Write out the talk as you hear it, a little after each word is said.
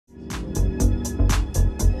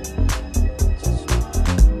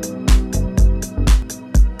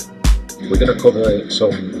we're going to cover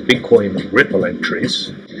some Bitcoin ripple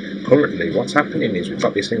entries. Currently, what's happening is we've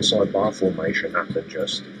got this inside bar formation that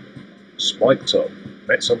just spiked up,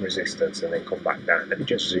 met some resistance, and then come back down. Let me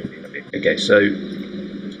just zoom in a bit. Okay, so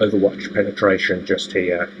Overwatch penetration just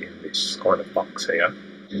here in this kind of box here.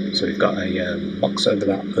 So we've got a box over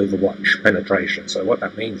that Overwatch penetration. So what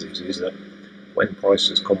that means is that when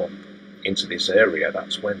prices come up into this area,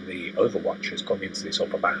 that's when the Overwatch has come into this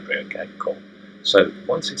upper boundary. Okay, cool. So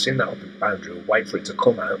once it's in that upper boundary, we'll wait for it to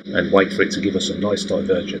come out and wait for it to give us a nice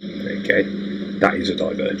divergence. Okay, that is a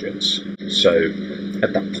divergence. So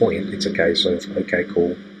at that point, it's a case of, okay,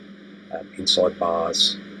 cool, inside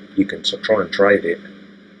bars, you can try and trade it,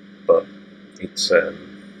 but it's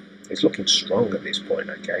looking strong at this point.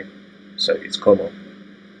 Okay, so it's come up.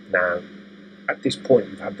 Now, at this point,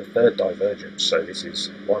 we've had the third divergence. So this is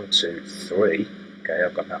 1, 2, 3. Okay,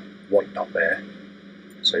 I've got that white dot there.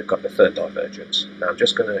 So we've got the third divergence. Now I'm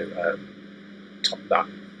just going to top that.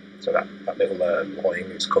 So that little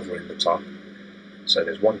line is covering the top. So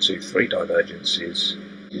there's 1, 2, 3 divergences.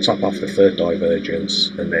 Top off the third divergence,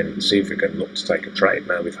 and then see if we can look to take a trade.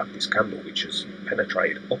 Now we've had this candle which has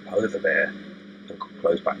penetrated up over there and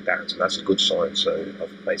closed back down. So that's a good sign. So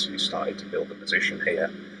I've basically started to build a position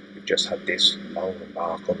here. We've just had this long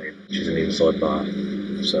bar come in, which is an inside bar.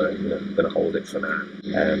 So I'm going to hold it for now,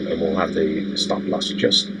 and we'll have the stop loss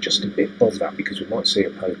just a bit above that, because we might see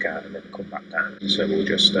a poke out and then come back down. So we'll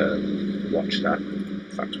just watch that.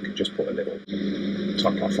 In fact, we can just put a little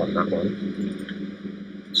top off on that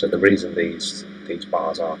one. So the reason these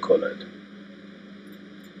bars are coloured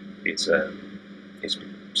is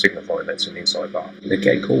signifying that it's an inside bar.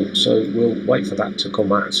 Okay, cool. So we'll wait for that to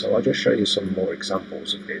come out. So I'll just show you some more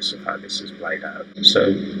examples of this, of how this has played out.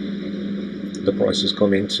 So the price has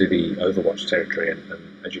come into the Overwatch territory, and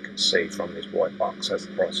as you can see from this white box, as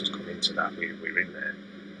the price has come into that, we're in there.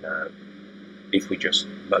 Now, if we just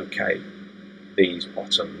locate these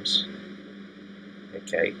bottoms,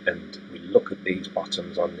 okay, and we look at these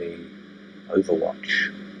bottoms on the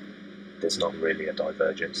Overwatch, there's not really a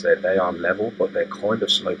divergence there. They are level, but they're kind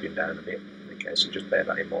of sloping down a bit. Okay, so just bear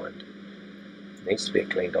that in mind. It needs to be a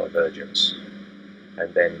clean divergence.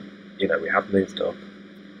 And then, we have moved up.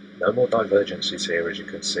 No more divergences here, as you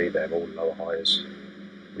can see, they're all lower highs.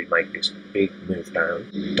 We make this big move down.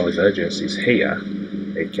 Divergence is here,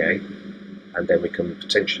 okay, and then we can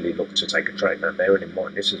potentially look to take a trade. Now, bearing in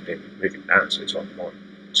mind, this has been moving down, so it's on 1,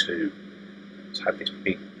 2. It's had this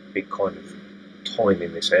big kind of time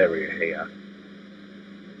in this area here,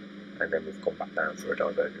 and then we've come back down for a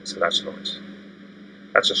divergence, so that's nice.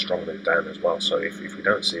 That's a strong move down as well, so if we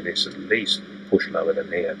don't see this at least push lower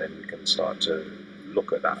than here, then we can start to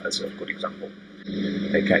look at that as a good example.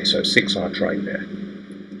 Okay, so 6-hour trade there.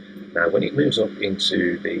 Now, when it moves up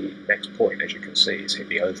into the next point, as you can see, it's hit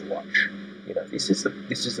the Overwatch. This is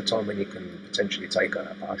the time when you can potentially take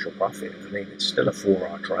a partial profit. I mean, it's still a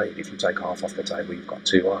 4-hour trade. If you take half off the table, you've got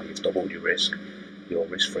 2-hour. You've doubled your risk. Your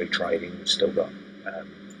risk-free trading. You've still got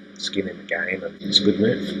skin in the game, and it's a good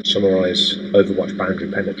move. Summarise Overwatch boundary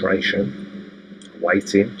penetration,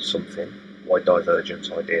 waiting something, wide divergence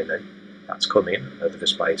ideally. That's come in over the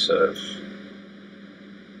space of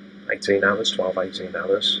 18 hours, 12, 18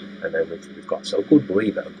 hours, and then we've got a good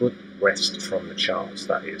breather, a good rest from the charts.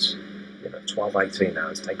 That is, 12, 18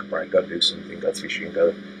 hours, take a break, go do something, go fishing,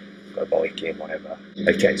 go biking, whatever.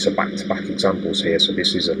 Okay, so back-to-back examples here. So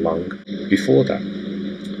this is a long. Before that,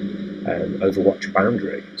 Overwatch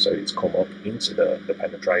boundary, so it's come up into the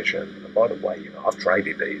penetration. And by the way, I've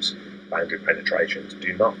traded these boundary penetrations.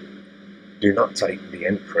 Do not take the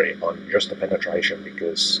entry on just the penetration,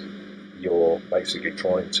 because you're basically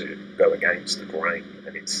trying to go against the grain,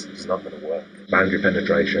 and it's not going to work. Boundary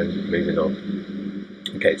penetration, moving on.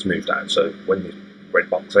 Okay, it's moved out. So when the red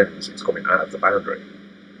box ends, it's coming out of the boundary.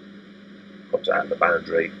 Comes out of the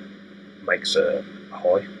boundary, makes a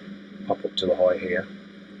high, pop up to a high here.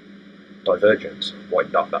 Divergence,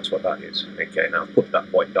 white dot, that's what that is. Okay, now I've put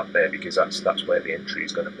that white dot there because that's where the entry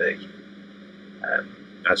is going to be.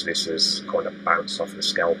 As this has kind of bounced off the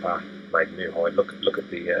scalper, made a new high. Look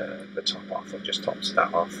at the top off. I've just topped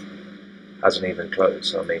that off. Hasn't even closed.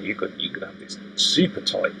 So I mean, you could have this super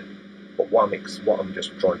tight. But what I'm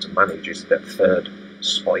just trying to manage is that third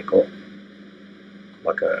spike up,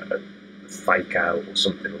 like a fake out or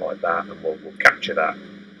something like that, and we'll capture that,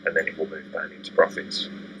 and then it will move down into profits.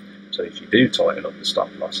 So if you do tighten up the stop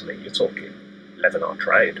loss, I mean, you're talking 11-hour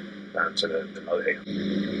trade down to the low here.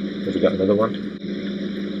 Have we got another one?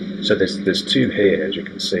 So there's 2 here, as you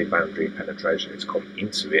can see, boundary penetration. It's come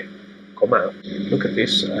into it, come out. Look at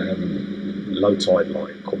this low tide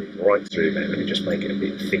line coming right through there. Let me just make it a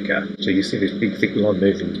bit thicker. So you see this big thick line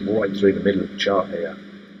moving right through the middle of the chart here.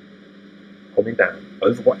 Coming down,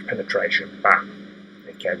 Overwatch penetration, bam.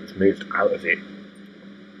 Okay, we've moved out of it.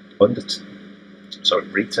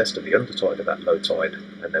 Retest of the undertide of that low tide,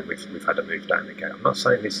 and then we've had a move down again. I'm not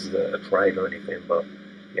saying this is a trade or anything, but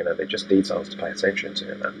you know, they're just details to pay attention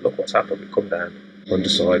to. And look what's happened. We've come down,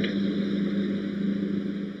 underside,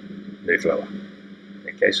 move lower.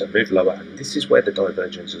 Okay, so move lower, and this is where the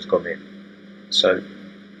divergence has come in. So,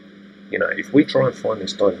 you know, if we try and find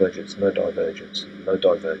this divergence, no divergence, no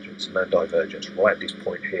divergence, no divergence, right at this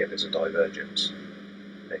point here, there's a divergence.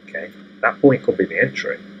 Okay, that point could be the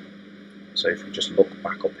entry. So if we just look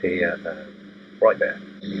back up here, right there,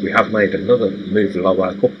 we have made another move lower,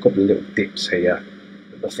 a couple of little dips here,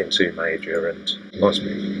 but nothing too major, and nice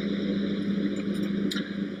move.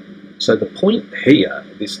 So the point here,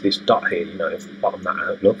 this dot here, you know, bottom that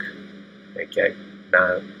outlook. Okay,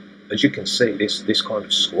 now as you can see, this kind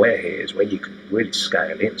of square here is where you can really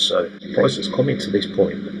scale in. So the price has come into this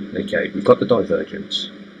point. Okay, we've got the divergence.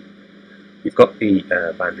 We've got the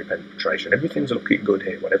boundary penetration. Everything's looking good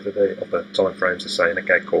here, whatever the other time frames are saying.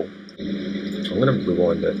 Okay, cool. I'm going to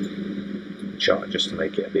rewind the chart just to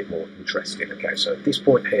make it a bit more interesting. Okay, so at this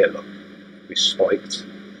point here, look, we spiked,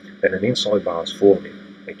 then an inside bar is forming.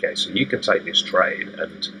 Okay, so you can take this trade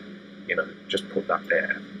and, you know, just put that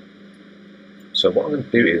there. So what I'm going to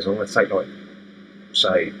do is I'm going to take, like,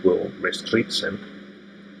 say, we'll risk 3%.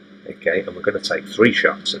 Okay, and we're going to take 3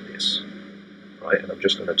 shots at this. Right, and I'm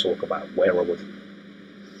just going to talk about where I will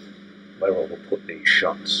put these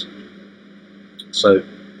shots. So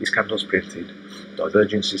this candle's printed,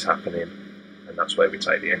 divergence is happening, and that's where we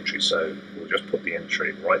take the entry. So we'll just put the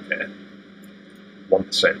entry right there,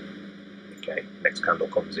 1%. Okay, next candle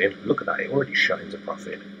comes in. Look at that, it already shot into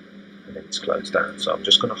profit, and then it's closed down. So I'm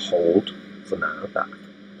just going to hold for now that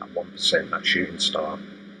 1%, that shooting star.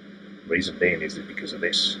 Reason being is that because of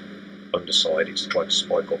this underside, it's trying to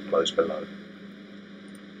spike up close below.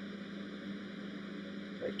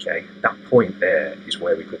 Okay, that point there is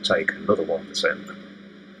where we could take another 1%.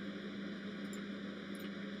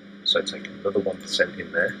 So take another 1%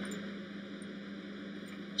 in there.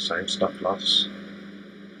 Same stop loss.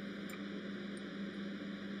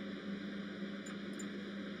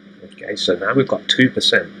 Okay, so now we've got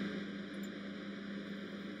 2%.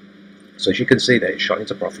 So as you can see there, it shot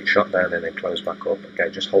into profit, shot down, and then closed back up. Okay,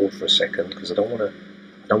 just hold for a second because I don't want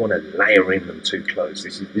to layer in them too close.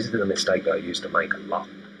 This is the mistake that I used to make a lot.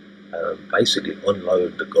 Basically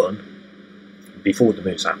unload the gun before the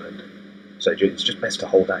moves happened. So it's just best to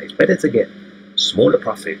hold that. It's better to get smaller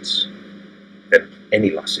profits than any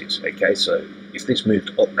losses. Okay, so if this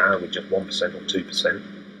moved up now with just 1% or 2%,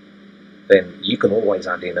 then you can always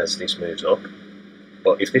add in as this moves up.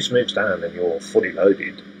 But if this moves down and you're fully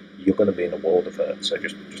loaded, you're going to be in a world of hurt. So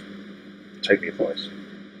just take the advice.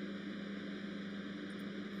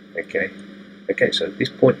 Okay, so at this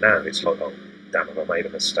point now, it's like, oh, damn, have I made a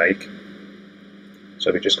mistake?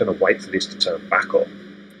 So we're just going to wait for this to turn back up.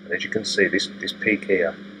 And as you can see, this peak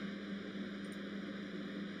here.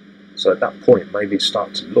 So at that point, maybe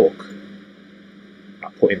start to look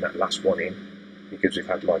at putting that last one in, because we've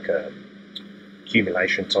had like a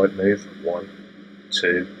accumulation type move, 1,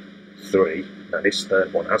 2, 3. Now this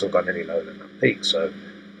third one hasn't gone any lower than that peak, so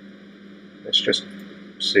let's just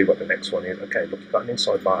see what the next one is. Okay, look, you've got an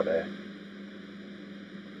inside bar there.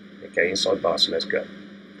 Okay, inside bar, so let's go.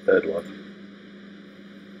 Third one.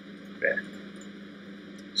 There.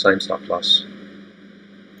 Same stop loss.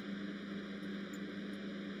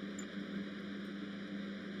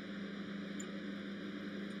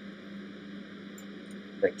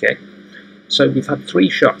 Okay, so we've had 3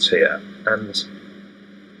 shots here, and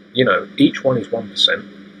you know, each one is 1%.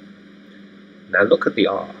 Now look at the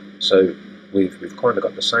R. So we've kind of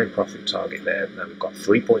got the same profit target there. Now we've got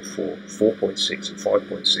 3.4, 4.6, and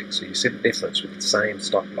 5.6. So you see the difference with the same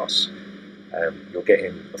stop loss. You're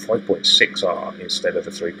getting a 5.6 R instead of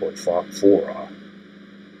a 3.4 R.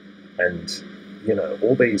 And you know,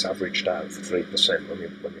 all these averaged out for 3%.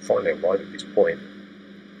 When we finally arrive at this point,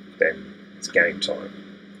 then it's game time.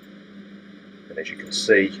 And as you can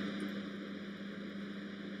see,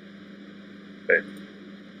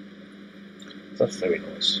 that's very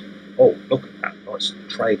nice. Oh, look at that nice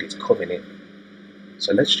trade, it's coming in.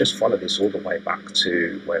 So let's just follow this all the way back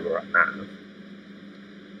to where we're at now.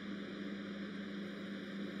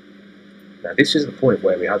 Now this is the point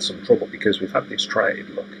where we had some trouble because we've had this trade,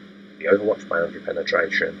 look, the Overwatch boundary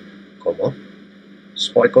penetration come up,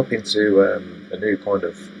 spike up into a new kind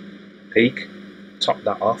of peak, top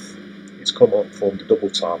that off, it's come up, formed a double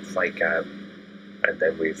top, fake out, and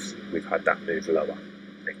then we've had that move lower.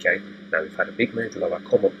 Okay, now we've had a big move lower,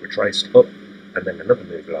 come up, retraced up, and then another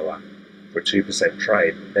move lower for a 2%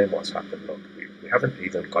 trade. Then what's happened? Look, we haven't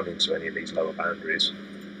even gone into any of these lower boundaries.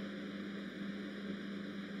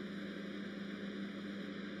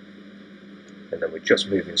 And then we're just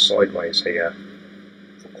moving sideways here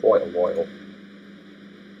for quite a while.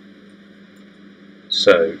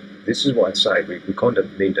 So this is what I'd say, we kind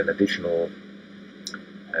of need an additional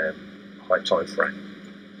high time frame.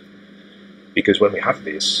 Because when we have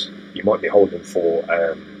this, you might be holding for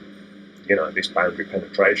you know, this boundary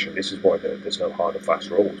penetration. This is why there's no hard or fast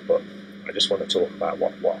rules, but I just want to talk about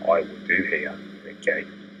what I would do here. Okay,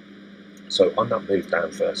 so on that move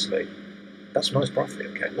down, firstly, that's a nice profit.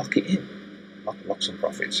 Okay, lock it in, lock some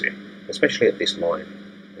profits in, especially at this line.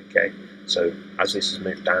 Okay, so as this has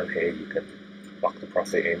moved down here, you can lock the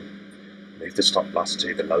profit in, move the stop loss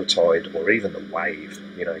to the low tide or even the wave.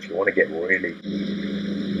 You know, if you want to get really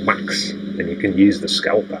max, then you can use the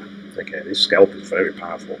scalper. Okay, this scalper is very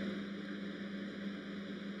powerful.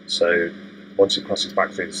 So once it crosses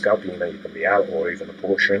back through the scalper, you know you can be out or even a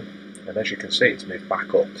portion. And as you can see, it's moved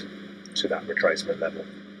back up to that retracement level.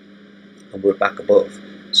 And we're back above.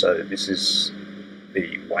 So this is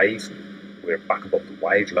the wave. We're back above the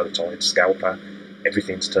wave, low tide, scalper.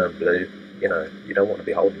 Everything's turned blue. You know, you don't want to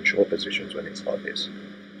be holding short positions when it's like this.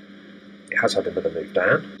 It has had another move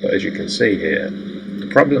down, but as you can see here, the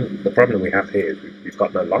problem we have here is we've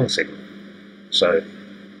got no long signal. So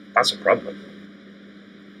that's a problem.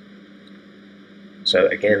 So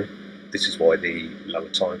again, this is why the lower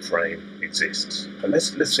time frame exists. But let's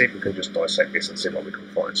see if we can just dissect this and see what we can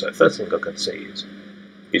find. So first thing I can see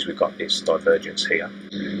is we've got this divergence here.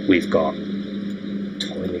 We've got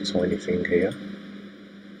tiny thing here.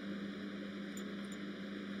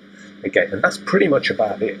 Okay, and that's pretty much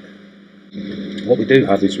about it. What we do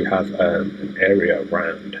have is we have an area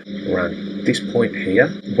around this point here.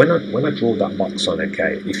 When I draw that box on,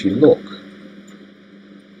 okay, if you look,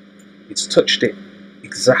 it's touched it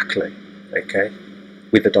exactly, okay,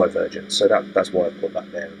 with the divergence. So that's why I put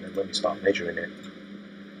that there. And then when we start measuring it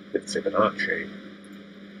with Fibonacci,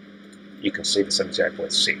 you can see the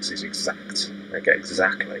 78.6 is exact, okay,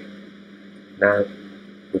 exactly. Now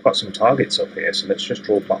we've got some targets up here, so let's just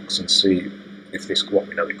draw a box and see if this, what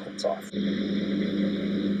we know, it comes off.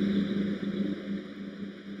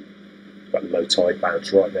 Got low tide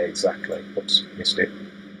bounce right there, exactly. Oops, missed it.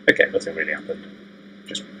 Okay, nothing really happened.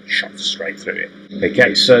 Just shot straight through it.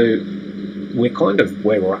 Okay, so we're kind of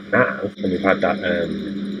where we're at now, and we've had that.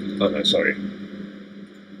 Oh no, sorry.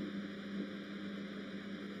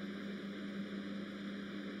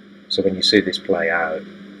 So when you see this play out,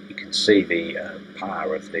 you can see the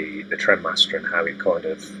power of the Trendmaster and how it kind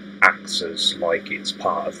of acts as like it's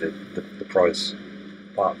part of the price,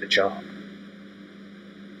 part of the chart.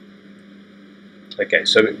 Okay,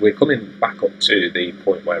 so we're coming back up to the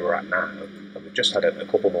point where we're at now, and we've just had a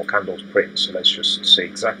couple more candles print, so let's just see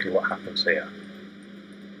exactly what happens here.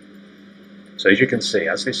 So as you can see,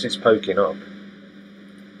 as this is poking up,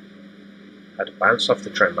 had a bounce off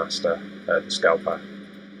the Trendmaster, the scalper.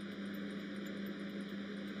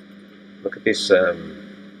 Look at this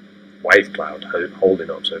wave cloud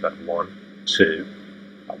holding up, so that 1, 2,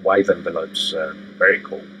 that wave envelope's very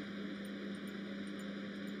cool.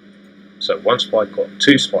 So 1 spike up,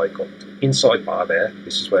 2 spike up, inside bar there,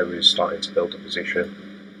 this is where we were starting to build a position.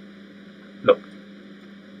 Look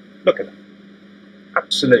at that,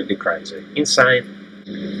 absolutely crazy, insane,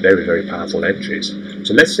 very powerful entries.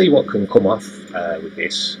 So let's see what can come off with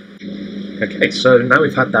this. Okay, so now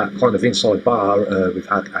we've had that kind of inside bar, we've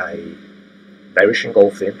had a bearish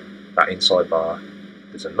engulfing, that inside bar.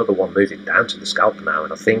 There's another one moving down to the scalper now,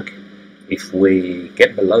 and I think if we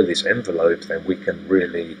get below this envelope, then we can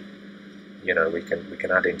really, you know, we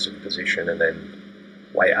can add into the position and then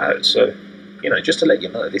wait out. So, you know, just to let you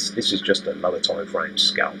know, this is just a lower time frame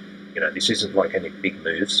scalp. You know, this isn't like any big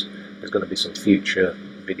moves. There's going to be some future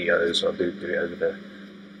videos I'll do it over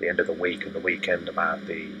the end of the week and the weekend about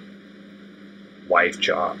the wave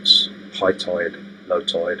charts, high tide, low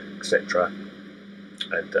tide, etc.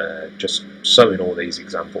 And just sewing all these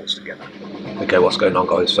examples together. Okay, what's going on,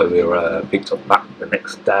 guys? So we're picked up back the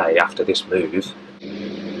next day after this move.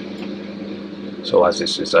 So as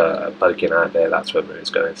this is poking out there, that's when it's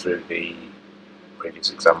going through the previous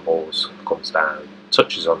examples, comes down,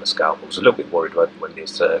 touches on the scalp. I was a little bit worried when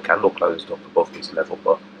this candle closed up above this level,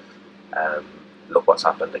 but look what's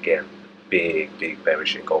happened again. Big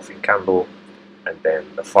bearish engulfing candle, and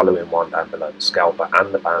then the following one down below the scalper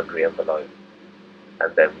and the boundary envelope,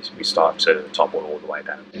 and then we start to topple all the way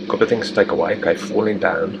down. A couple of things to take away. Okay, falling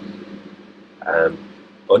down,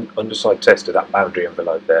 underside test of that boundary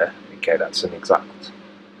envelope there. Okay, that's an exact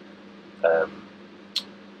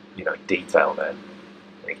you know, detail there.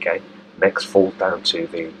 Okay. Next, fall down to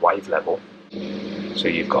the wave level. So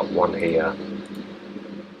you've got one here,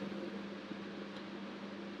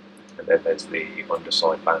 and then there's the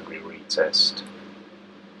underside boundary retest.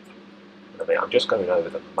 I mean, I'm just going over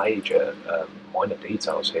the major, minor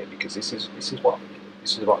details here because this is what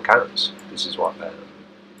counts. This is what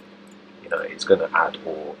you know, it's going to add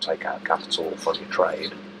or take out capital from your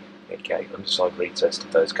trade. Okay, underside retest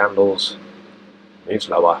of those candles, moves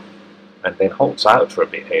lower, and then holds out for a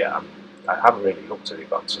bit here. I haven't really looked at it,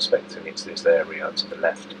 but I'm suspecting it's this area to the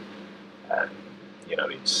left. You know,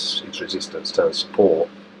 its resistance turns support.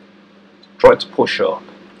 Tried to push up.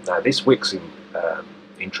 Now this wick's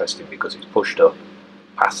interesting because it's pushed up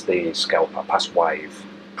past the scalper, past wave,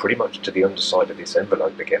 pretty much to the underside of this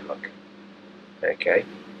envelope again. Look. Okay.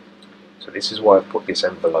 So this is why I've put this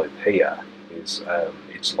envelope here. Is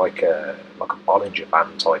it's like a Bollinger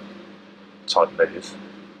Band type move,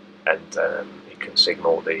 and it can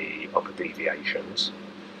signal the upper deviations.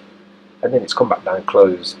 And then it's come back down,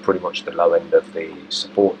 closed pretty much the low end of the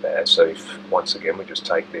support there. So if once again we just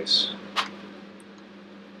take this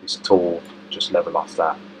tool, just level off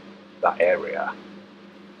that area,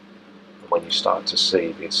 and when you start to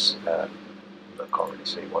see this, I can't really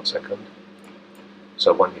see. 1 second.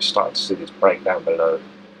 So when you start to see this break down below,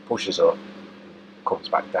 pushes up, comes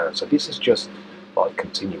back down. So this is just like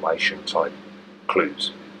continuation type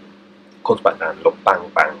clues. Comes back down, look, bang,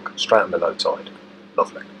 bang, straight on the low tide.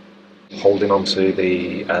 Lovely. Holding on to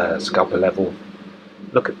the scalper level.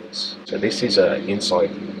 Look at this. So this is an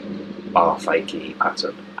inside bar fakey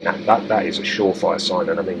pattern. Now that is a surefire sign,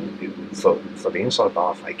 and I mean, for the inside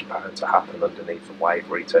bar fakey pattern to happen underneath the wave,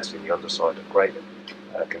 retesting the underside of greater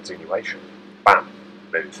continuation. Bam,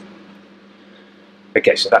 move.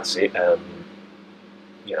 Okay, so that's it.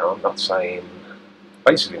 You know, I'm not saying.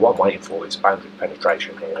 Basically, what I'm waiting for is boundary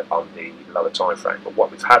penetration here on the lower time frame. But what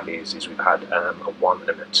we've had is we've had a 1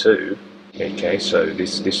 and a 2. Okay, so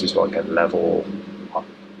this is like a level.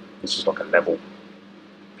 This is like a level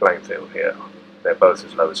playing field here. They're both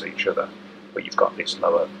as low as each other, but you've got this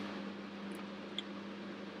lower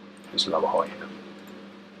high here.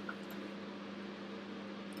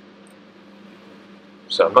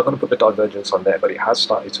 So I'm not going to put the divergence on there, but it has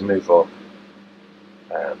started to move up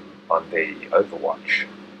on the Overwatch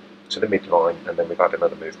to the midline, and then we've had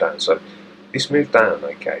another move down. So this move down,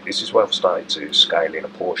 okay, this is where I've started to scale in a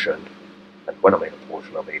portion, and when I mean a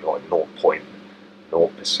portion, I mean like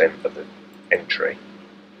 0.0% of the entry,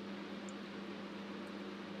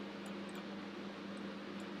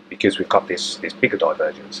 because we've got this bigger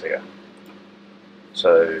divergence here.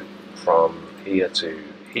 So from here to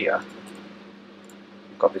here,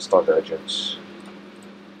 we've got this divergence.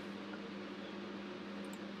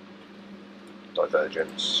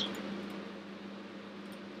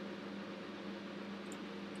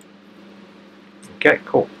 Okay,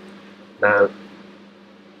 cool. Now,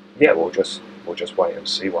 yeah, we'll just wait and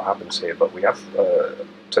see what happens here. But we have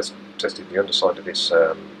tested the underside of this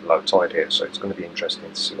low tide here, so it's going to be interesting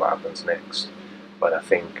to see what happens next. But I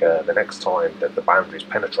think the next time that the boundary is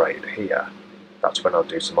penetrated here, that's when I'll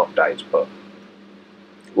do some updates. But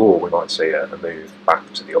we might see a move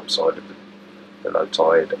back to the upside of the low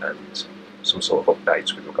tide and some sort of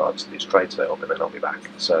updates with regards to this trade setup, and then I'll be back.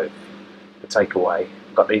 So the takeaway,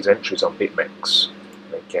 I've got these entries on BitMEX.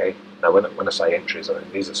 Okay, now when I say entries, I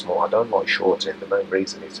mean these are small. I don't like shorting. The main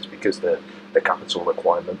reason is because the capital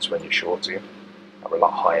requirements when you're shorting are a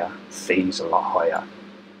lot higher, fees are a lot higher.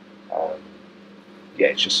 Yeah,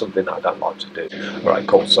 it's just something that I don't like to do. Alright,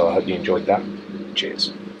 cool, so I hope you enjoyed that.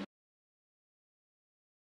 Cheers.